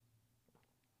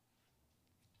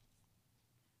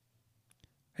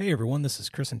Hey everyone, this is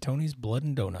Chris and Tony's Blood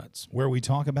and Donuts. Where we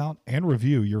talk about and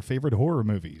review your favorite horror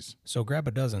movies. So grab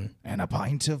a dozen And a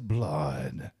pint of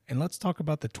blood. and let's talk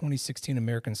about the 2016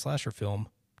 American slasher film,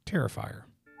 Terrifier.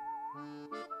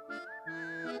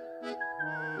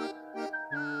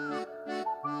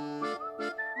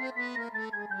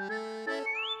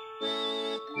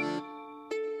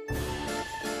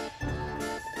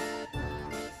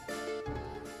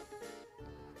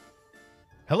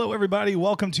 Hello, everybody.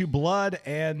 Welcome to Blood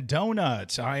and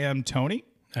Donuts. I am Tony,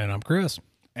 And I'm Chris.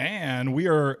 and we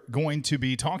are going to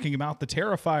be talking about the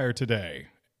Terrifier today.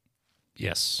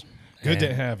 Yes. Good to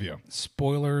And have you.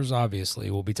 spoilers,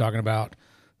 obviously. We'll be talking about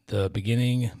the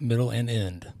beginning, middle, and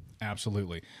end.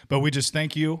 Absolutely. But we just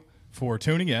thank you for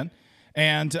tuning in.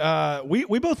 And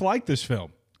we both like this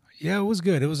film. Yeah, it was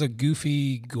good. It was a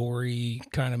goofy, gory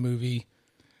kind of movie.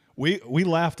 We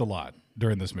laughed a lot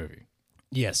during this movie.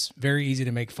 Yes, very easy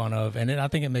to make fun of, and I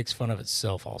think it makes fun of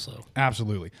itself also.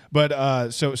 Absolutely.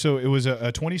 But so it was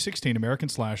a 2016 American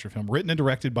slasher film written and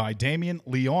directed by Damien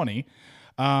Leone.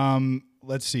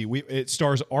 Let's see. It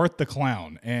stars Art the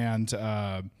Clown and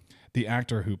the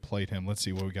actor who played him. Let's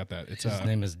see what we got that. It's His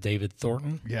name is David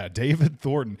Thornton. yeah, David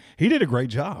Thornton. He did a great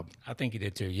job. I think he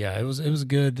did too. Yeah, it was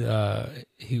good.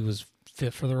 He was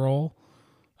fit for the role.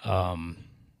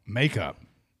 Makeup.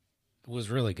 It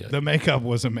was really good. The makeup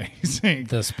was amazing.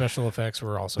 The special effects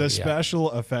were also The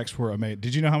special effects were amazing.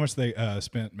 Did you know how much they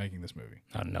spent making this movie?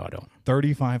 No, I don't.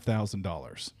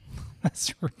 $35,000.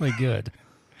 That's really good.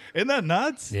 Isn't that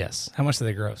nuts? Yes. How much did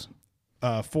they gross?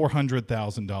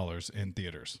 $400,000 in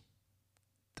theaters.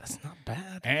 That's not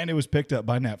bad. And it was picked up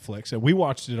by Netflix. And we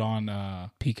watched it on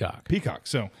Peacock. Peacock.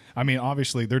 So, I mean,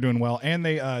 obviously they're doing well. And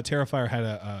they Terrifier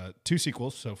had two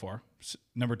sequels so far,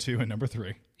 number 2 and number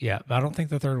 3. Yeah, but I don't think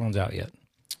the third one's out yet.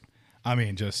 I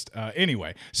mean, just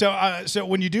anyway. So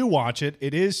when you do watch it,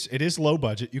 it is low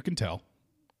budget. You can tell.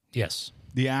 Yes.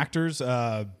 The actors,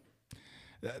 they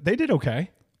did okay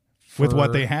with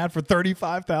what they had for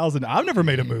 $35,000. I've never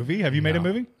made a movie. Have you made a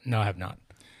movie? No, I have not.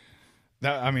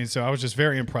 So I was just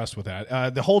very impressed with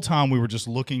that. The whole time we were just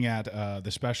looking at the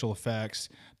special effects,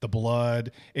 the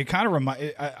blood. It kind of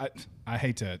I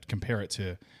hate to compare it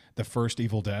to the first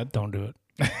Evil Dead, Don't do it.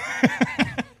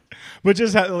 but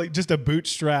just just a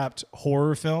bootstrapped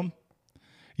horror film,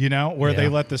 where they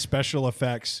let the special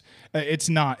effects. This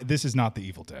is not the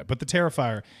Evil Dead, but the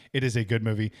Terrifier. It is a good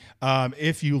movie.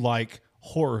 If you like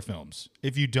horror films,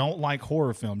 if you don't like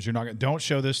horror films, don't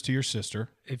show this to your sister.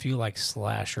 If you like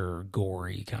slasher,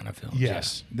 gory kind of films.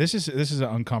 Yes, this is an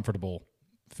uncomfortable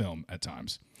film at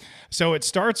times. So it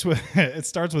starts with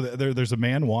there's a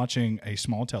man watching a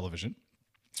small television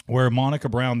where Monica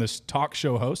Brown, this talk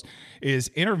show host,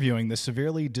 is interviewing the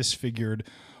severely disfigured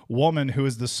woman who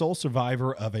is the sole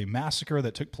survivor of a massacre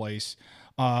that took place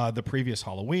the previous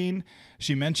Halloween.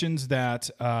 She mentions that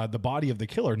the body of the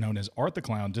killer, known as Art the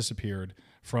Clown, disappeared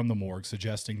from the morgue,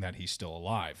 suggesting that he's still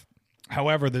alive.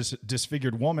 However, this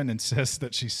disfigured woman insists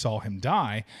that she saw him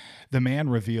die. The man,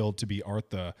 revealed to be Art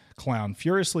the Clown,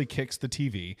 furiously kicks the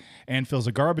TV and fills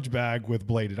a garbage bag with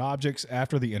bladed objects.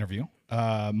 After the interview,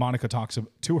 Monica talks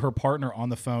to her partner on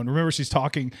the phone. Remember, she's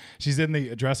in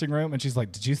the dressing room, and she's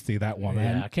like, "Did you see that woman?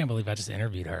 Yeah, I can't believe I just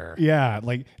interviewed her. Yeah,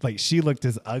 like she looked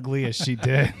as ugly as she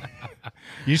did.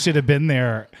 You should have been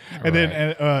there." And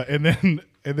then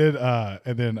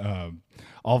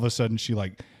all of a sudden, she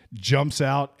jumps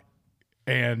out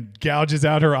and gouges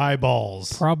out her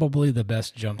eyeballs. Probably the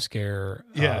best jump scare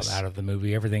Yes. out of the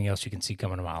movie. Everything else you can see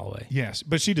coming a mile away. Yes,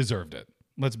 but she deserved it.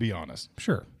 Let's be honest.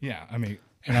 Sure. Yeah, I mean,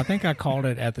 And I think I called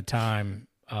it at the time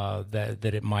that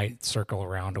it might circle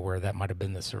around to where that might have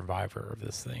been the survivor of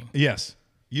this thing. yes,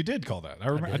 you did call that.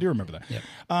 I do remember that.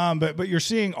 Yep. But you're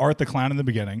seeing Art the Clown in the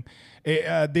beginning.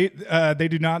 They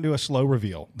do not do a slow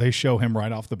reveal. They show him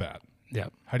right off the bat. Yeah.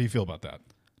 How do you feel about that?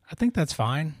 I think that's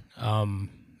fine.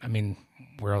 I mean,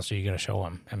 where else are you going to show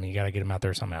him? I mean, you got to get him out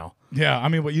there somehow. Yeah, I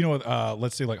mean,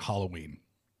 let's say Halloween.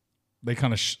 They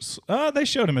kind of they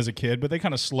showed him as a kid, but they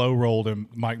kind of slow rolled him,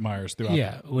 Mike Myers, throughout.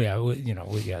 Yeah,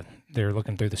 they're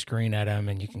looking through the screen at him,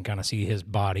 and you can kind of see his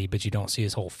body, but you don't see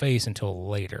his whole face until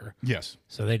later. Yes,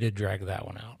 So they did drag that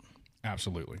one out.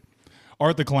 absolutely.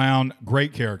 Art the Clown,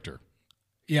 great character.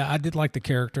 Yeah, I did like the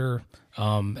character.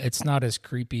 It's not as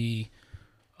creepy,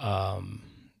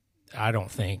 I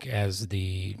don't think, as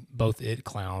both It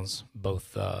clowns,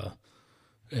 both Bill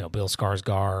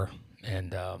Skarsgård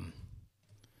and.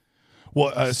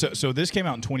 Well, so this came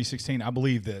out in 2016. I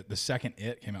believe that the second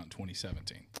It came out in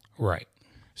 2017. Right.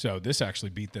 So this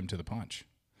actually beat them to the punch.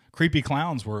 Creepy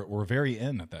clowns were very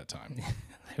in at that time.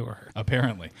 They were.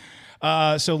 Apparently.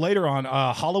 So later on,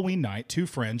 Halloween night, two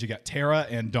friends, you got Tara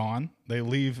and Dawn. They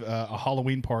leave a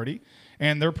Halloween party,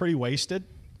 and they're pretty wasted.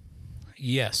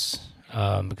 Yes,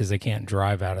 because they can't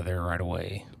drive out of there right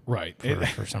away. Right.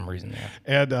 For some reason.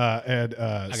 Yeah. And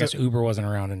I guess Uber wasn't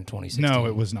around in 2016. no,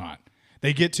 it was not.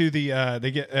 They get to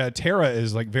Tara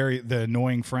is like the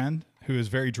annoying friend who is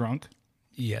very drunk.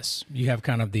 Yes, you have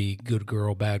kind of the good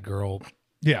girl, bad girl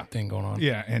thing going on.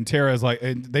 Yeah, and Tara is like,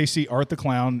 and they see Art the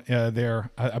Clown there.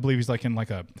 I believe he's like in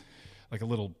like a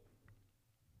little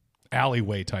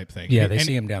alleyway type thing. Yeah, they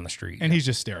see him down the street. And he's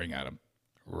just staring at him.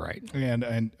 Right.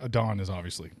 And Dawn is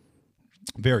obviously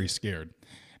very scared.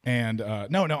 And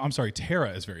no, I'm sorry.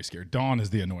 Tara is very scared. Dawn is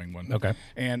the annoying one. Okay.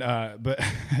 And but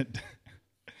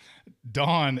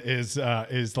Dawn is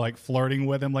like flirting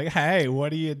with him, like, "Hey,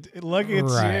 what are you? Look at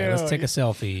Right. you. Let's take a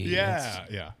selfie. Yeah,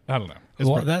 yeah. I don't know.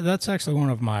 Well, that's actually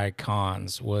one of my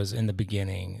cons. Was in the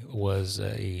beginning was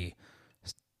a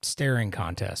staring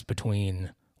contest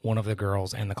between one of the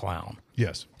girls and the clown.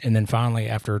 Yes. And then finally,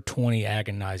 after 20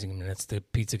 agonizing minutes, the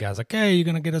pizza guy's like, "Hey, you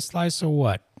gonna get a slice or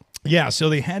what?" Yeah. So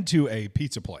they head to a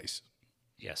pizza place.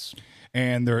 Yes.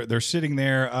 And they're sitting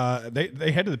there.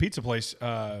 They head to the pizza place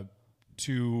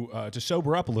to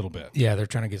sober up a little bit. Yeah, they're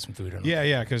trying to get some food in them.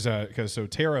 Yeah, because so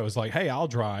Tara was like, "Hey, I'll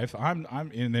drive."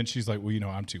 And then she's like, "Well,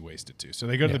 I'm too wasted too." So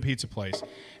they go to the pizza place,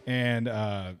 and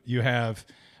you have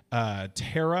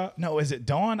Tara. No, is it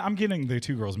Dawn? I'm getting the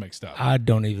two girls mixed up. I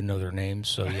don't even know their names,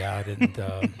 so yeah, I didn't.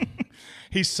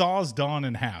 He saws Dawn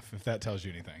in half, if that tells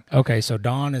you anything. Okay, so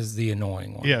Dawn is the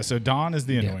annoying one. Yeah, so Dawn is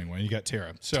the annoying one. You got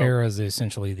Tara. So Tara is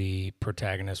essentially the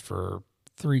protagonist for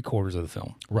 3/4 of the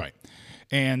film. right.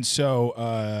 And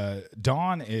so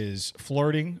Dawn is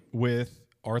flirting with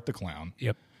Art the Clown.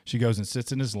 Yep. She goes and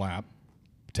sits in his lap,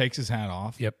 takes his hat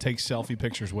off, takes selfie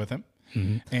pictures with him.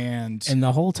 Mm-hmm. And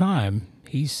the whole time,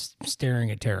 he's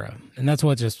staring at Tara. And that's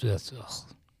what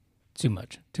too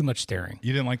much staring.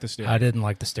 you didn't like the stare. I didn't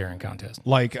like the staring contest.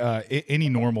 Like any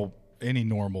normal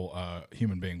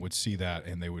human being would see that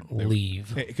and they would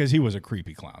Leave. because he was a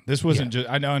creepy clown. This wasn't just.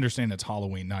 I understand it's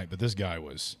Halloween night, but this guy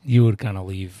was. You would kind of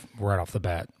leave right off the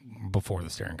bat before the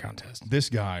staring contest. This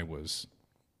guy was.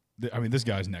 I mean, this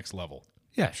guy's next level.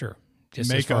 Yeah, sure. Just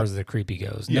Makeup. as far as the creepy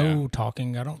goes. Yeah. No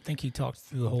talking. I don't think he talked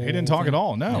through the whole. He didn't talk thing. at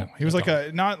all. No, he was no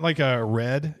like not like a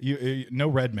red. No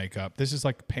red makeup. This is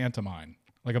like pantomime,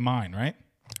 like a mime, right?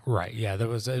 Right. Yeah. It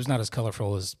was not as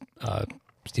colorful as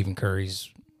Stephen Curry's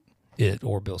It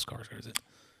or Bill Skarsgård's It.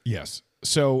 Yes.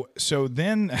 So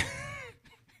then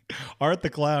Art the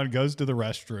Clown goes to the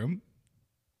restroom.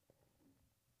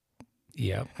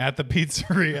 Yeah. At the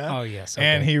pizzeria. Oh yes. Okay.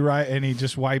 And he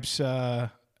just wipes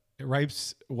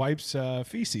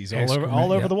feces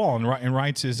all over the wall and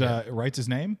writes his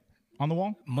name on the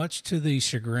wall. Much to the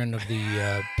chagrin of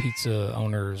the pizza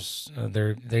owners,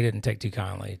 they didn't take too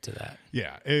kindly to that.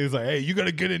 Yeah, it was like, "Hey, you got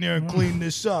to get in there and clean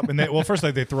this up." And first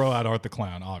they throw out Art the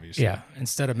Clown, obviously. Yeah,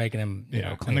 instead of making him, clean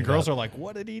and the girls it are like,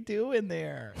 "What did he do in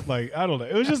there?" Like, I don't know.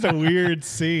 It was just a weird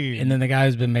scene. And then the guy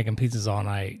who's been making pizzas all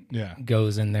night,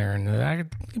 goes in there and I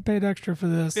get paid extra for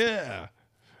this. Yeah.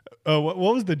 What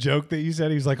was the joke that you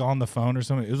said? He was like on the phone or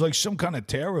something. It was like some kind of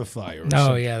Terrifier.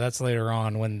 Oh yeah, that's later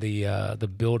on when the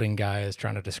building guy is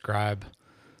trying to describe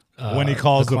when he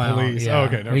calls the police. Yeah. Oh,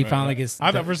 okay, he finally gets.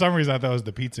 I thought for some reason I thought it was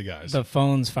the pizza guys. The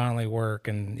phones finally work,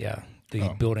 and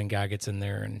the building guy gets in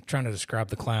there and trying to describe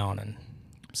the clown and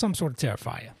some sort of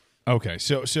Terrifier. Okay,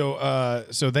 so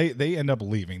they end up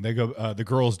leaving. They go. The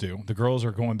girls do. The girls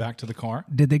are going back to the car.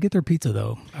 Did they get their pizza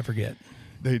though? I forget.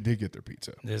 They did get their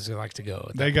pizza. This like to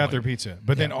go. They got their pizza,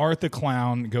 but then Art the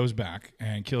Clown goes back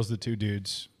and kills the two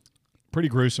dudes pretty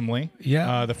gruesomely.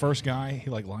 Yeah. The first guy, he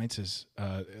like lights his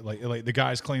like the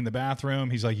guy's cleaning the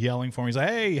bathroom. He's like yelling for him. He's like,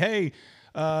 "Hey,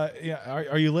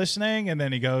 are you listening?" And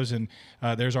then he goes and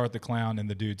there's Art the Clown, and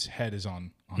the dude's head is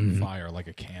on fire like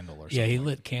a candle or something. Yeah, he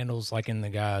lit candles like in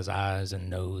the guy's eyes and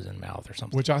nose and mouth or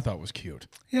something. Which I thought was cute.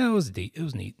 Yeah, it was neat. It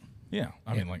was neat. Yeah,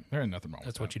 I mean, like, there ain't nothing wrong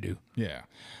That's with what you do. Yeah.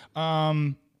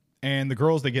 And the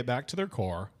girls, they get back to their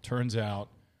car. Turns out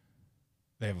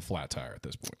they have a flat tire at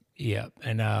this point. Yeah,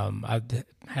 and I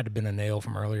had to been a nail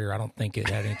from earlier. I don't think it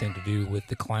had anything to do with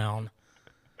the clown.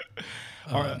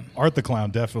 Art the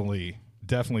Clown definitely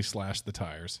slashed the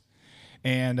tires.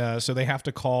 And so they have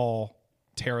to call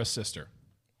Tara's sister,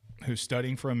 who's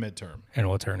studying for a midterm. And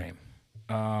what's her name?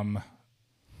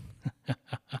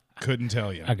 Couldn't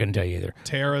tell you. I couldn't tell you either.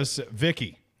 Tara's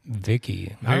Vicky.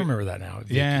 I remember that now.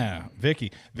 Vicky. Yeah,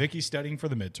 Vicky. Vicky's studying for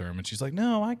the midterm, and she's like,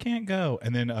 "No, I can't go."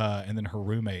 And then her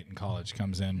roommate in college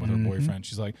comes in with her boyfriend.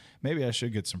 She's like, "Maybe I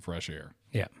should get some fresh air."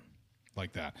 Yeah,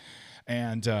 like that.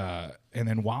 And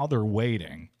then while they're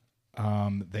waiting,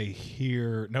 They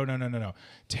hear no.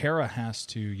 Tara has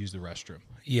to use the restroom.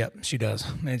 Yep, she does.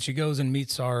 And she goes and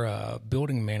meets our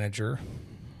building manager,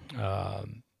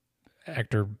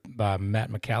 actor by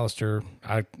Matt McAllister.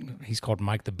 He's called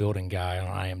Mike the Building Guy on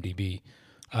IMDb.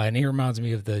 And he reminds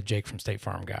me of the Jake from State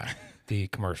Farm guy, the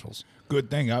commercials. Good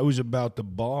thing I was about to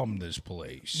bomb this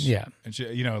place. Yeah. And she,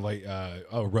 you know, like,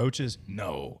 roaches?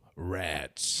 No,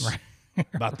 rats. Right.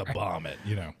 About to bomb it,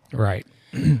 you know. Right.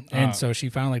 And so she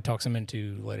finally talks him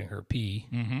into letting her pee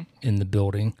in the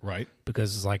building. Right.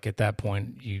 Because, like, at that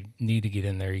point, you need to get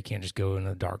in there. You can't just go in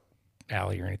a dark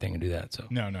alley or anything and do that. So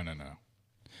No.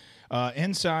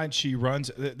 Inside, she runs.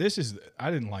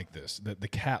 I didn't like this. The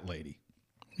cat lady.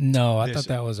 No, I thought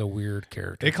that was a weird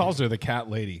character. It calls her the cat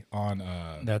lady on.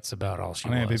 That's about all she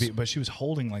on was. IMDb, but she was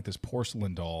holding like this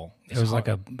porcelain doll. It was like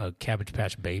a Cabbage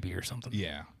Patch baby or something.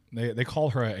 Yeah. They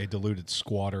call her a deluded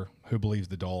squatter who believes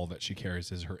the doll that she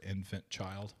carries is her infant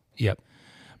child. Yep.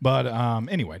 But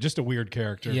anyway, just a weird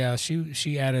character. Yeah,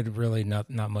 she added really not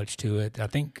much to it. I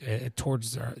think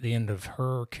towards the end of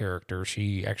her character,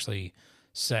 she actually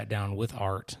sat down with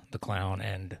Art, the clown,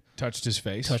 and touched his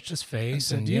face.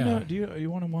 And Do you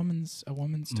want a woman's touch?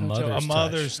 Mother's A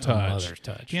mother's touch. A mother's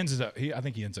touch. I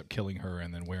think he ends up killing her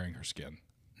and then wearing her skin.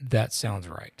 That sounds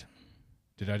right.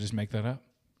 Did I just make that up?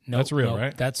 No, that's real,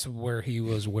 right? That's where he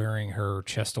was wearing her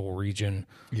chestal region.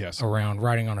 Yes. Around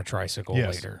riding on a tricycle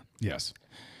later. Yes.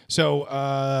 So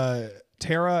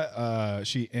Tara,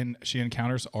 she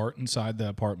encounters Art inside the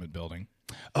apartment building.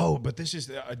 Oh, but this is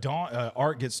Dawn.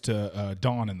 Art gets to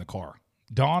Dawn in the car.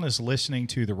 Dawn is listening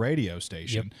to the radio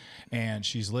station, and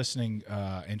she's listening,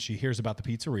 and she hears about the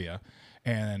pizzeria,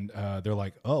 and they're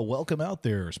like, "Oh, welcome out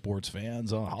there, sports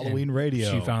fans on Halloween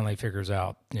radio." She finally figures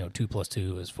out, 2 +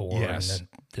 2 is 4, Yes. and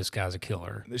then this guy's a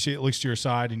killer. She looks to your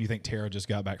side, and you think Tara just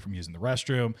got back from using the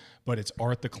restroom, but it's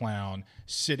Art the clown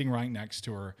sitting right next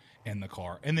to her in the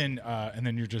car, and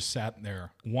then you're just sat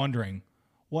there wondering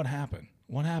what happened.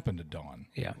 What happened to Dawn?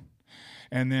 Yeah.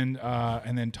 And then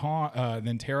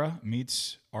Tara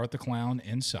meets Art the clown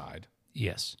inside.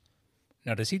 Yes.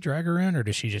 Now, does he drag her in, or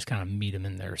does she just kind of meet him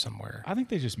in there somewhere? I think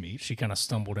they just meet. She kind of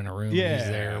stumbled in a room. Yeah. He's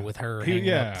there with her hanging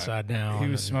upside down. He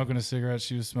was smoking a cigarette.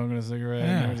 She was smoking a cigarette.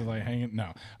 Yeah. And they were just like hanging.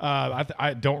 No,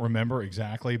 I don't remember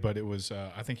exactly, but it was.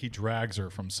 I think he drags her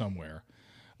from somewhere.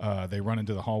 They run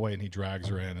into the hallway, and he drags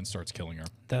her in and starts killing her.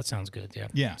 That sounds good. Yeah.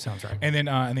 Yeah, Sounds right. And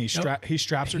then he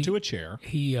straps her to a chair.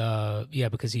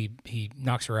 Because he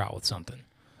knocks her out with something.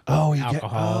 Oh,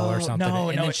 Alcohol or something.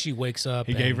 No, then she wakes up.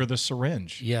 He gave her the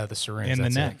syringe. Yeah, the syringe. In the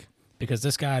that's neck. it. Because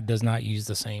this guy does not use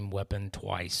the same weapon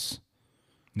twice.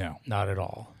 No, Not at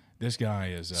all. this guy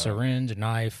is Syringe, a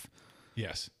knife,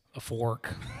 yes, a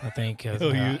fork, I think. He'll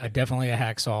Definitely a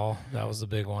hacksaw. That was the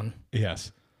big one.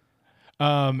 yes.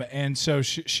 And so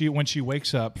she when she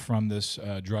wakes up from this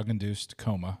drug-induced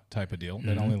coma type of deal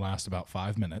that only lasts about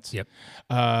 5 minutes. Yep.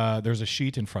 There's a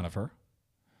sheet in front of her,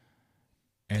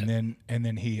 and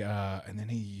then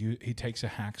he takes a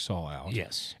hacksaw out.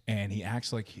 Yes. And he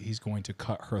acts like he's going to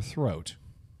cut her throat.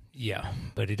 Yeah,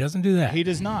 but he doesn't do that. He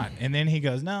does not. And then he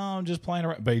goes, "No, I'm just playing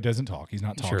around." But he doesn't talk. He's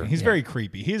not talking. Sure, He's yeah. very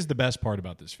creepy. He is the best part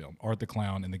about this film, Art the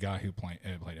clown and the guy who played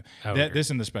him. This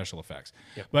and the special effects.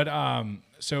 Yep. But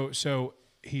so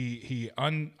he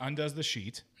undoes the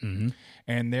sheet,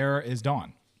 and there is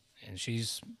Dawn. And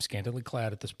she's scantily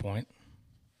clad at this point.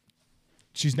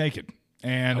 She's naked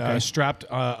and strapped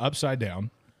upside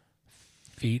down,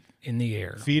 Feet in the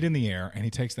air. feet in the air, and he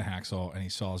takes the hacksaw and he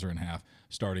saws her in half,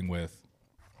 starting with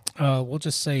We'll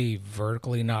just say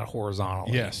vertically, not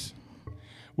horizontally. yes,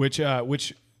 which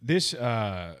this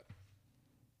they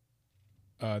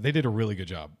did a really good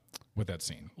job with that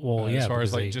scene. Well, yeah, as far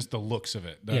as because like they- just the looks of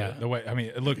it, Yeah. the way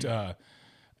it looked, the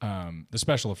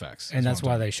special effects, And is that's what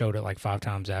why I'm they showed it like 5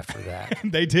 times after that.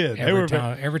 talking- they did.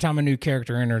 Every time a new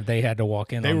character entered, they had to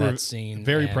walk in They on were that scene.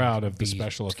 very and proud of the be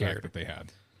special scared. effect that they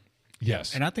had.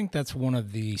 Yes, And I think that's one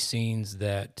of the scenes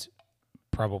that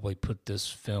probably put this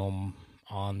film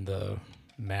on the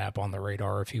map, on the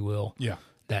radar, if you will. yeah,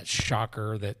 That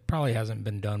shocker that probably hasn't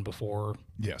been done before.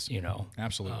 yes,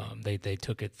 absolutely. They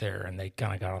took it there and they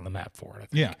kind of got on the map for it. I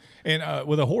think. Yeah, and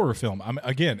with a horror film,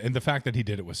 again, and the fact that he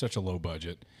did it with such a low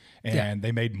budget, and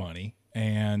they made money,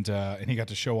 and he got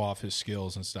to show off his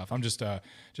skills and stuff. I'm just a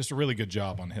really good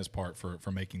job on his part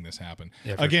for making this happen.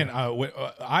 Yeah, for Again,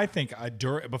 I think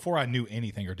before I knew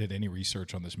anything or did any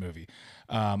research on this movie,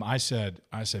 I said,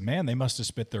 man, they must have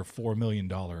spent their $4 million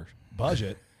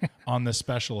budget on the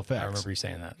special effects. I remember you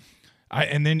saying that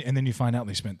And then you find out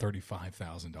they spent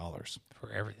 $35,000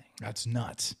 for everything. That's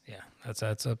nuts. Yeah, that's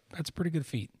a pretty good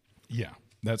feat. Yeah,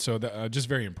 just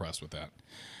very impressed with that.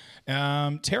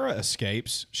 Tara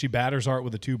escapes. She batters Art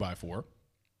with a 2x4.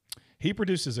 He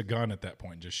produces a gun at that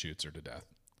point and just shoots her to death.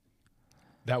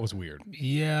 That was weird.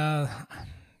 Yeah.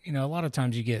 A lot of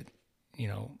times you get,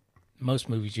 most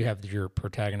movies you have your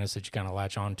protagonist that you kind of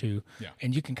latch onto. Yeah.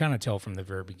 And you can kind of tell from the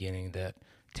very beginning that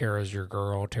Tara's your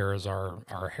girl. Tara's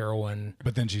our heroine.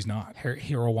 But then she's not.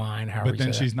 Heroine, however But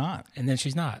then she's not. And then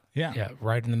she's not. Yeah. Yeah.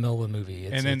 Right in the middle of the movie.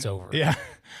 It's over. Yeah.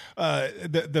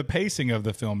 The pacing of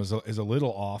the film is a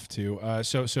little off too.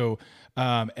 So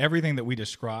everything that we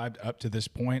described up to this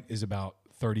point is about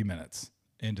 30 minutes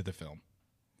into the film.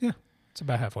 Yeah. It's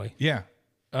about halfway. Yeah.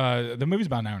 The movie's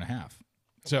about an hour and a half.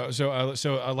 So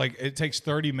like it takes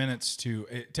 20 minutes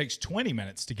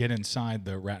to get inside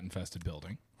the rat infested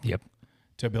building. Yep.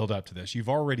 To build up to this. You've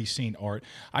already seen Art.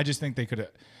 I just think they could have,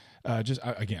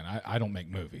 I don't make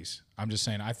movies. I'm just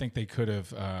saying, I think they could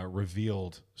have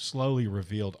slowly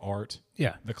revealed Art,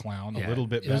 the clown, a little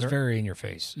bit better. It was very in your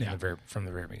face from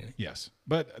the very beginning. Yes.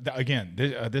 But again,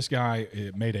 this guy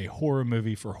made a horror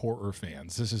movie for horror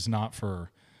fans. This is not for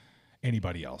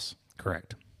anybody else.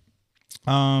 Correct.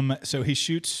 So he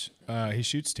shoots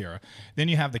Tara. Then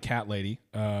you have the cat lady,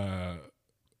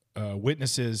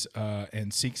 witnesses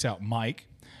and seeks out Mike,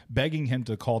 begging him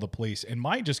to call the police. And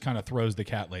Mike just kind of throws the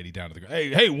cat lady down to the ground.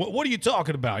 Hey, what are you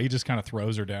talking about? He just kind of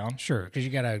throws her down. Sure, because you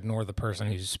got to ignore the person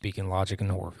who's speaking logic in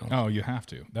the horror film. Oh, you have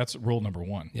to. That's rule number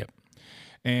 1. Yep.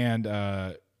 And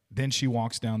then she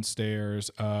walks downstairs.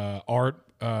 Art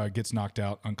gets knocked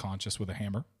out unconscious with a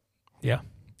hammer. Yeah.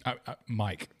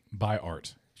 Mike, by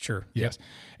Art. Sure. Yes. Yep.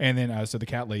 And then so the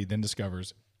cat lady then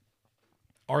discovers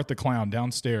Art the clown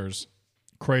downstairs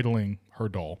cradling her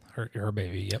doll. Her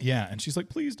baby, yep. Yeah, and she's like,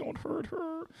 please don't hurt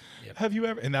her. Yep. Have you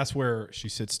ever? And that's where she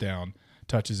sits down,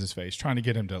 touches his face, trying to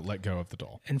get him to let go of the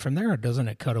doll. And from there, doesn't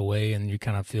it cut away and you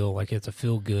kind of feel like it's a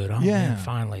feel good? Oh, Yeah. man,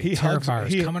 finally. He hugs her.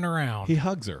 Terrifier's coming around. He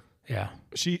hugs her. Yeah.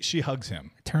 She hugs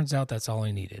him. It turns out that's all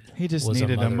he needed. He just was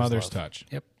needed a mother's love. touch.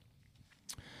 Yep.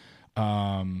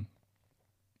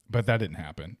 But that didn't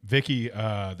happen. Vicky,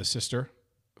 the sister,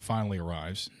 finally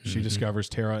arrives. She discovers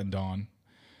Tara and Dawn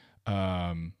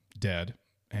dead,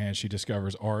 and she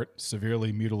discovers Art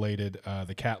severely mutilated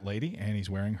the cat lady, and he's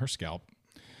wearing her scalp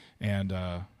and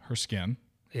her skin.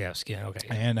 Yeah, skin, okay.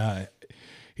 And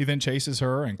he then chases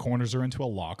her and corners her into a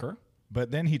locker.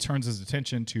 But then he turns his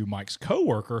attention to Mike's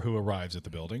coworker who arrives at the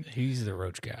building. He's the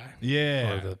roach guy.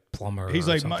 Yeah. Or the plumber. He's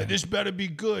or like, something. this better be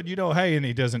good. Hey, and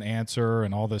he doesn't answer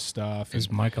and all this stuff. Is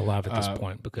Mike alive at this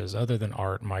point? Because other than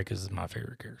Art, Mike is my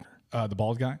favorite character. The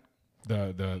bald guy?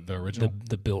 The original?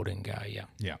 The building guy,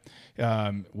 yeah.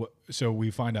 Yeah. So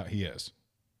we find out he is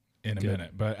in a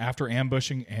minute. But after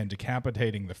ambushing and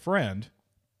decapitating the friend,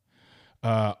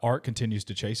 Art continues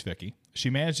to chase Vicky. She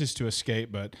manages to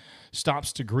escape, but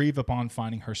stops to grieve upon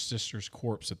finding her sister's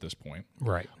corpse at this point.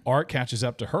 Right. Art catches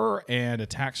up to her and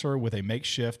attacks her with a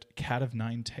makeshift cat of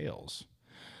 9 tails.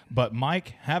 But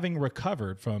Mike, having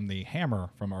recovered from the hammer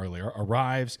from earlier,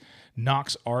 arrives,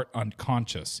 knocks Art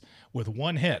unconscious with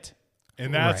one hit.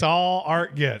 And that's all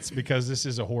Art gets because this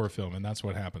is a horror film, and that's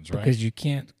what happens, right? Because you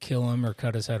can't kill him or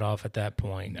cut his head off at that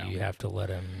point. No. You have to let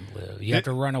him live. You have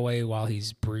to run away while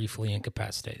he's briefly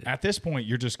incapacitated. At this point,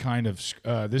 you're just kind of,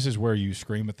 this is where you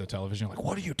scream at the television, like,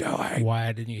 what are you doing?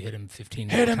 Why didn't you hit him 15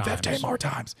 more Hit times? him 15 more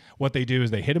times. What they do is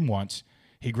they hit him once,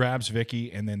 he grabs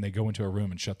Vicky, and then they go into a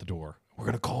room and shut the door. We're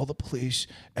going to call the police.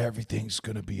 Everything's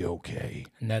going to be okay.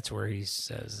 And that's where he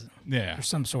says, Yeah. there's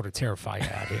some sort of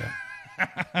Terrifier out here.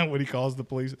 When he calls the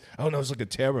police. Oh, no, it's like a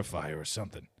Terrifier or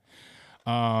something.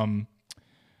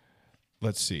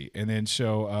 Let's see. And then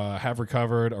have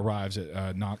recovered, arrives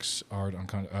at knocks Art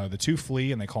unconscious. The two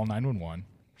flee and they call 911.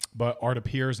 But Art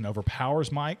appears and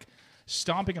overpowers Mike,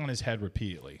 stomping on his head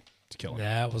repeatedly to kill him.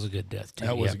 That was a good death, too.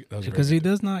 That was because he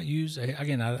does not use,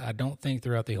 again, I don't think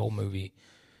throughout the whole movie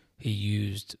he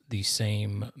used the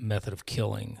same method of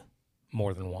killing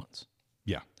more than once.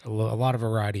 Yeah. A lot of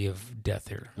variety of death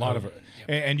here. A lot of it.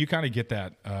 And you kind of get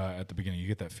that at the beginning. You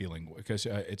get that feeling because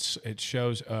it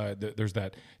shows there's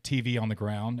that TV on the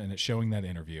ground and it's showing that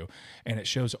interview. And it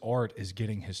shows Art is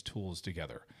getting his tools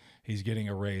together. He's getting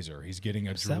a razor. He's getting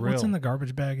a drill. Is that what's in the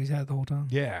garbage bag he's had the whole time?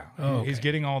 Yeah. Oh, okay. He's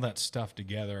getting all that stuff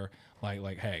together.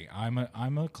 Like, hey, I'm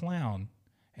a clown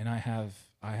and I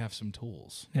have some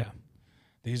tools. Yeah.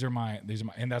 These are my,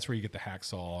 and that's where you get the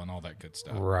hacksaw and all that good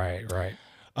stuff. Right.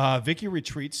 Vicky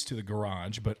retreats to the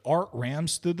garage, but Art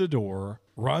rams through the door,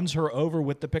 runs her over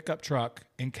with the pickup truck,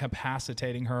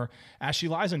 incapacitating her. As she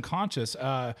lies unconscious,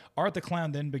 Art the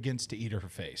clown then begins to eat her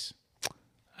face.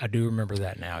 I do remember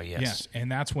that now, yes. Yes,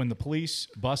 and that's when the police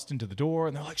bust into the door,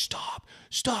 and they're like,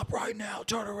 stop right now,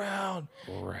 turn around.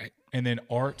 Right. And then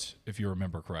Art, if you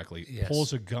remember correctly, Yes.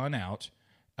 pulls a gun out,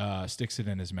 sticks it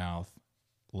in his mouth,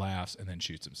 laughs, and then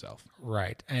shoots himself.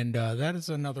 Right. And that is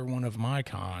another one of my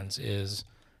cons is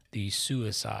the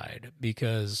suicide,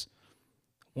 because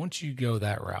once you go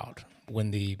that route,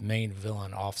 when the main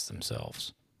villain offs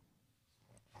themselves,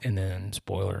 and then,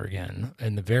 spoiler again,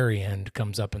 in the very end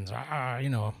comes up and says,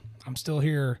 I'm still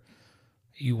here.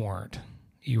 You weren't.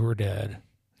 You were dead.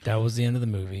 That was the end of the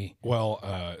movie. Well,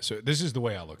 so this is the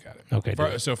way I look at it.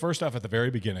 Okay. So first off, at the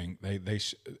very beginning,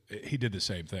 he did the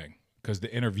same thing, because the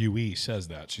interviewee says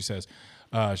that. She says,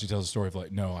 she tells a story of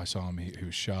like, no, I saw him. He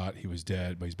was shot. He was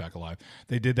dead, but he's back alive.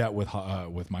 They did that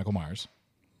with Michael Myers.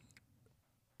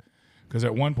 Because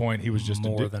at one point he was just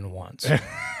more than once.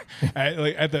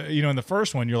 at the in the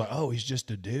first one you're like, oh, he's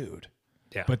just a dude.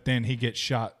 Yeah. But then he gets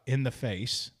shot in the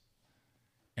face,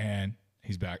 and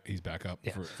he's back up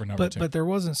for number two. But there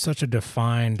wasn't such a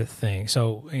defined thing.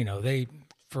 So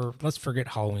let's forget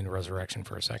Halloween Resurrection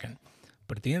for a second.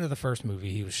 But at the end of the first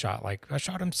movie, he was shot I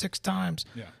shot him 6 times,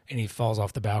 and he falls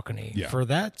off the balcony. Yeah. For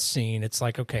that scene, it's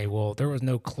like, okay, well, there was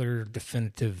no clear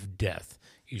definitive death.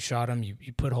 You shot him, you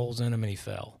put holes in him, and he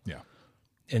fell. Yeah.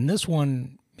 In this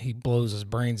one, he blows his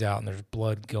brains out, and there's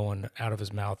blood going out of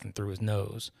his mouth and through his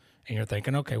nose. And you're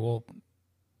thinking, okay, well,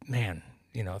 man,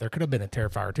 there could have been a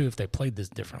Terrifier too if they played this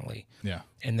differently. Yeah.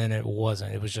 And then it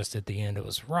wasn't. It was just at the end, it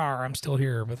was, rawr, I'm still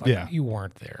here. But you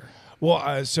weren't there. Well,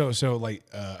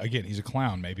 again, he's a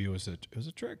clown. Maybe it was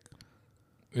a trick.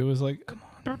 It was like, come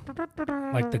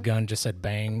on. Like the gun just said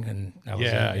bang, and that was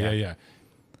it. Yeah.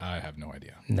 I have no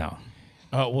idea. No.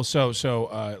 Well,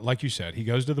 so like you said, he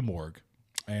goes to the morgue,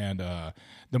 and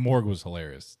the morgue was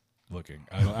hilarious looking.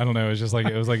 I don't know. It was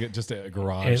like just a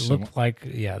garage. It looked like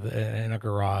in a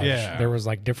garage. Yeah. There was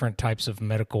like different types of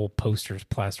medical posters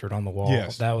plastered on the wall.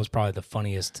 Yes. That was probably the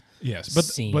funniest. Yes,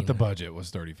 scene. but the budget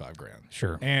was $35,000.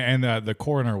 Sure. And the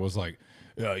coroner was like,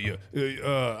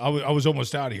 I was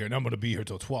almost out of here, and I'm going to be here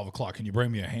till 12 o'clock. Can you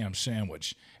bring me a ham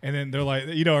sandwich? And then they're like,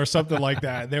 or something like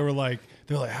that. They're like,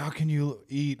 how can you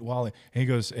eat while? And he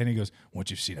goes,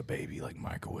 once you've seen a baby like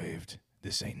microwaved,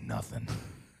 this ain't nothing.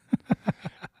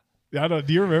 Do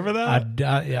you remember that?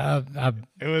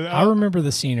 I remember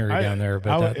the scenery down there,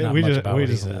 but we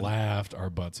just laughed our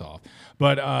butts off.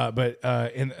 But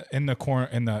in the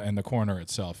corner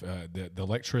itself, the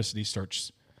electricity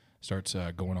starts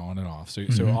going on and off. So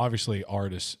obviously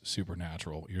Art is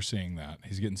supernatural. You're seeing that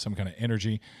he's getting some kind of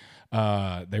energy.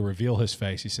 They reveal his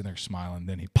face. He's sitting there smiling.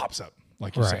 Then he pops up,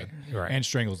 like you said, and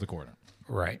strangles the coroner.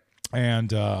 Right.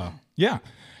 And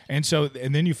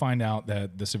and then you find out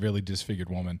that the severely disfigured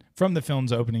woman from the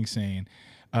film's opening scene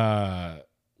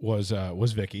was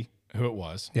Vicky, who it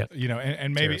was. Yeah.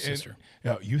 And maybe sister.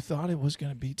 You thought it was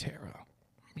going to be Tara,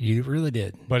 You really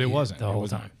did, but it wasn't the whole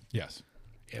time. Yes.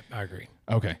 Yep, I agree.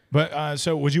 Okay, but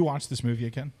so would you watch this movie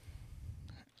again?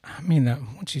 I mean,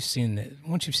 once you've seen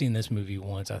this movie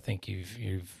once, I think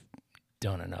you've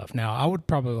done enough. Now, I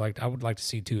would like to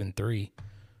see 2 and 3.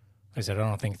 Like I said, I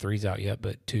don't think 3's out yet,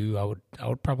 but 2, I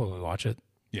would probably watch it.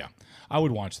 Yeah, I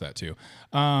would watch that too.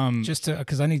 Just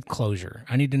because I need closure.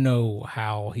 I need to know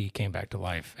how he came back to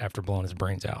life after blowing his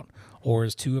brains out, or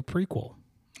is 2 a prequel?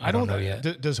 I don't know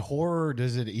yet. Does horror,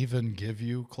 does it even give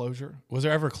you closure? Was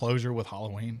there ever closure with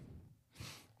Halloween?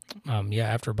 Yeah,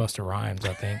 after Busta Rhymes,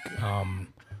 I think.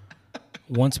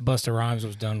 Once Busta Rhymes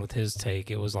was done with his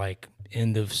take, it was like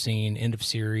end of scene, end of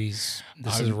series.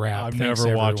 This is a wrap. I'm Thanks, never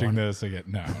everyone. watching this again.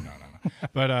 No.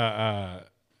 But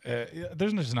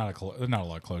there's just not a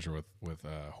lot of closure with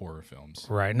horror films,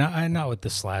 right? Not with the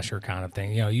slasher kind of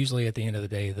thing. Usually at the end of the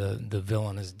day, the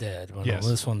villain is dead. Well, yes.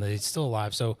 This one, he's still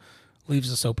alive, so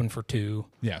leaves us open for 2.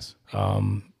 Yes.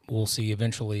 We'll see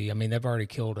eventually. I mean, they've already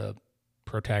killed a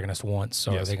protagonist once,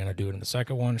 so yes. Are they going to do it in the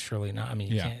second one? Surely not. I mean,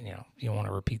 you can't. You don't want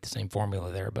to repeat the same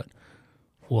formula there, but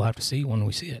we'll have to see when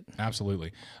we see it.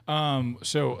 Absolutely.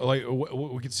 So like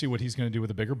we can see what he's going to do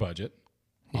with a bigger budget.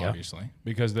 Obviously,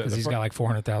 because he's got like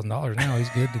 $400,000 now. He's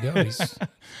good to go. He's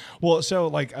well. So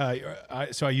like,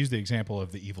 I used the example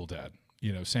of the Evil Dead.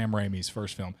 Sam Raimi's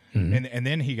first film, and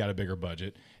then he got a bigger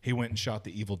budget. He went and shot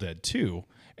the Evil Dead 2,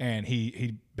 and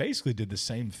he basically did the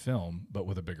same film but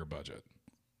with a bigger budget.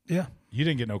 Yeah, you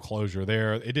didn't get no closure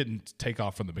there. It didn't take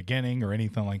off from the beginning or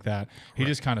anything like that. He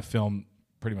just kind of filmed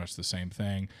pretty much the same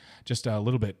thing, just a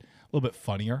little bit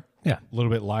funnier. Yeah, a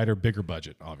little bit lighter, bigger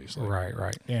budget, obviously.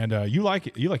 Right. And you like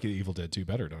it. You like the Evil Dead 2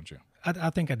 better, don't you? I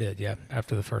think I did. Yeah,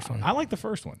 after the first one. I like the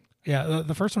first one. Yeah,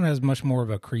 the first one has much more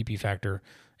of a creepy factor,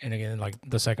 and again, like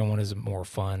the second one is more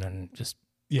fun and just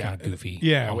kind of goofy.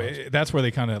 Yeah, almost. that's where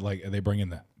they kind of like they bring in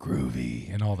the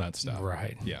groovy and all that stuff.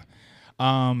 Right. Yeah.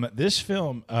 This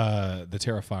film, The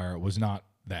Terrifier, was not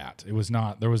that. It was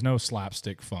not. There was no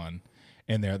slapstick fun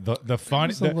in there. The fun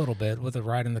Just a little bit with the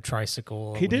ride in the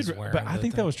tricycle. he did, but I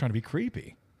think that was trying to be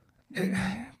creepy.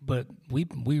 But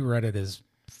we read it as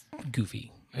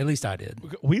goofy. At least I did.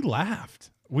 We laughed.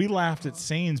 We laughed at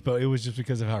scenes, but it was just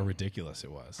because of how ridiculous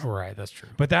it was. Right, that's true.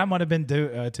 But that might have been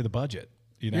due to the budget,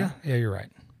 you know? Yeah, you're right.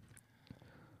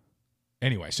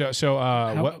 Anyway, so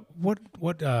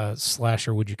what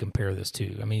slasher would you compare this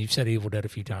to? I mean, you've said Evil Dead a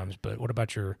few times, but what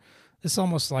about this?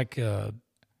 Almost like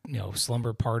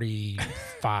Slumber Party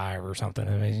 5 or something.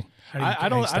 I mean, I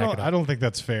don't think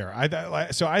that's fair.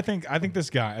 I think this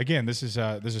guy, again, this is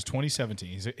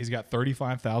 2017. He's got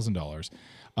 $35,000.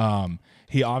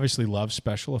 He obviously loves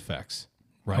special effects,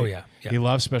 right? Oh yeah. He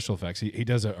loves special effects. He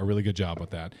does a really good job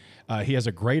with that. He has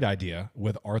a great idea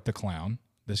with Art the Clown,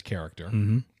 this character,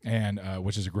 and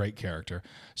which is a great character.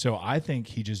 So I think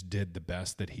he just did the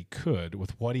best that he could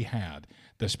with what he had.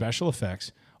 The special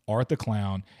effects, Art the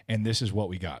Clown, and this is what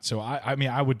we got. So I mean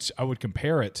I would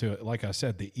compare it to, like I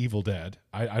said, the Evil Dead.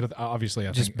 I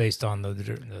think based on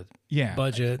the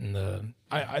budget and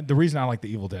the reason I like the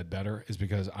Evil Dead better is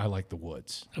because I like the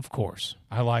woods. Of course,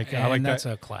 I like that's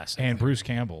that. a classic. And Bruce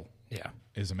Campbell,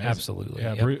 is amazing. Absolutely.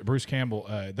 Yeah, Yep. Bruce Campbell.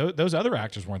 Those other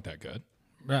actors weren't that good.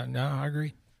 Right, no, I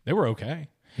agree. They were okay.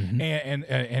 You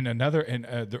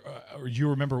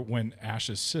remember when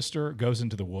Ash's sister goes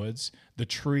into the woods, the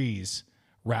trees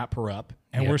wrap her up,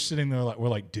 and we're sitting there like, we're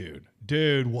like, dude,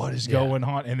 what is going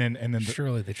on? And then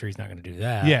Surely the tree's not going to do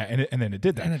that. yeah, and then it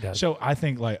did that. And it does. So I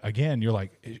think, like, again, you're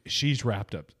like, she's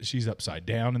wrapped up, she's upside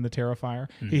down in the Terrifier.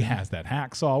 He has that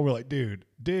hacksaw. We're like, dude,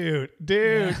 you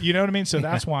know what I mean? So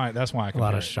that's why I compare A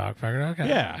lot of it. shock factor. Okay.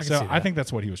 Yeah, I can so see I that. think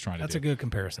that's what he was trying to That's do. a good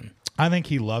comparison. I think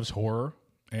he loves horror,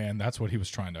 and that's what he was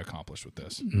trying to accomplish with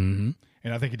this. Mm-hmm.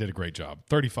 And I think he did a great job.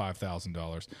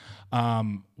 $35,000.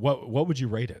 What would you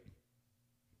rate it?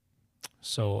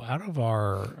 So out of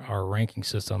our ranking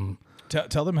system,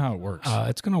 Tell them how it works.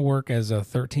 it's going to work as a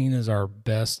 13 is our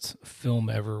best film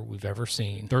we've ever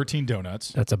seen. 13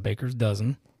 donuts. That's a baker's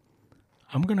dozen.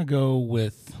 I'm going to go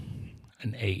with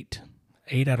an 8.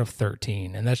 8 out of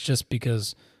 13. And that's just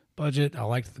because budget, I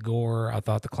liked the gore. I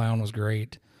thought the clown was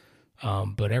great.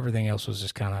 But everything else was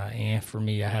just kind of for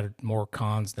me. I had more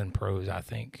cons than pros, I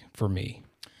think, for me.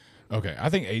 Okay, I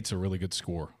think 8's a really good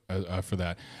score for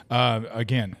that.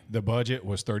 Again, the budget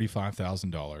was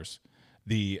 $35,000.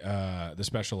 The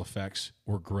special effects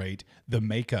were great. The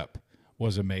makeup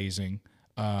was amazing.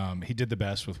 He did the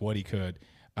best with what he could.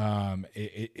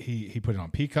 He put it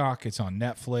on Peacock. It's on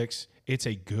Netflix. It's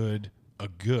a good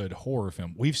horror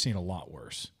film. We've seen a lot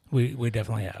worse. We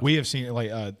definitely have. We have seen it like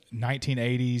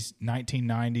 1980s,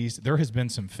 1990s. There has been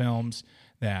some films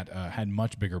that had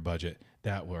much bigger budget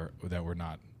that were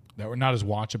not as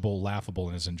watchable, laughable,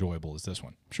 and as enjoyable as this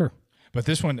one. Sure. But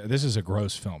this is a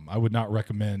gross film. I would not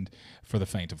recommend for the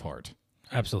faint of heart.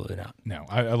 Absolutely not. No.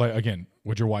 I like, again,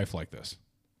 would your wife like this?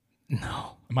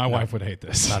 No. My wife would hate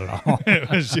this. Not at all.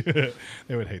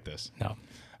 They would hate this. No.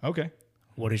 Okay.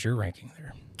 What is your ranking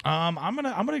there? I'm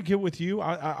gonna give with you.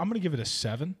 I'm gonna give it a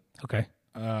 7. Okay.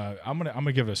 I'm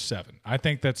gonna give it a 7. I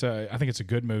think it's a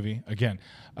good movie. Again,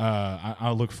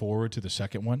 I look forward to the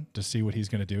second one to see what he's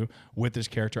gonna do with this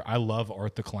character. I love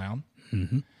Art the Clown.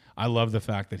 Mm-hmm. I love the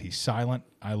fact that he's silent.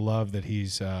 I love that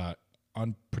he's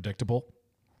unpredictable.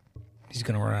 He's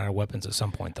going to run out of weapons at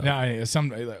some point, though. No,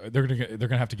 they're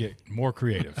gonna have to get more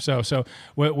creative. So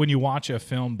when you watch a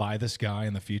film by this guy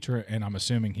in the future, and I'm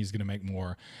assuming he's gonna make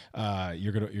more,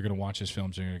 you're gonna watch his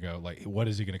films and you're gonna go like, what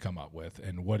is he gonna come up with,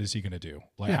 and what is he gonna do?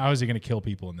 Like, how is he gonna kill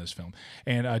people in this film?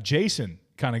 And Jason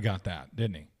kind of got that,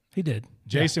 didn't he? He did.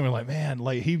 Jason was like, man,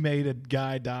 like he made a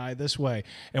guy die this way.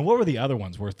 And what were the other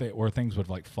ones where things would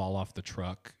like fall off the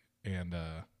truck and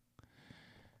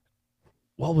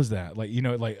what was that? Like,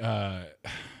 it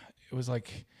was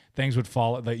like things would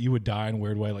fall, like you would die in a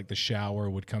weird way, like the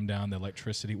shower would come down, the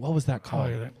electricity. What was that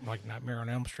called? Like Nightmare on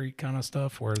Elm Street kind of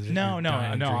stuff? Where No.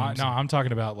 I'm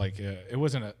talking about like it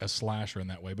wasn't a slasher in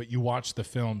that way, but you watch the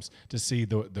films to see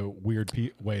the weird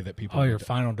way that people. Oh, your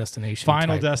Final Destination.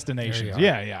 Final type. Destination.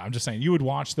 Yeah. I'm just saying you would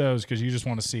watch those because you just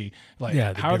want to see like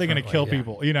how are they going to kill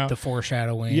people? You know, the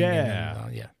foreshadowing. Yeah.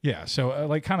 And Yeah. So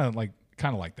kind of like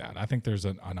that. I think there's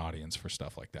an audience for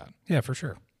stuff like that. Yeah, for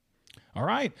sure. All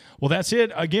right. Well, that's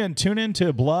it. Again, tune in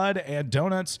to Blood and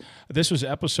Donuts. This was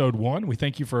episode 1. We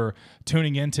thank you for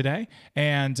tuning in today.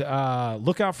 And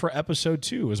look out for episode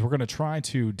 2 as we're going to try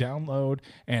to download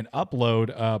and upload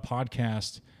a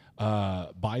podcast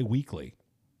bi-weekly.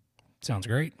 Sounds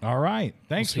great. All right.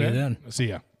 Thanks, see you man. then. See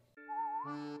ya.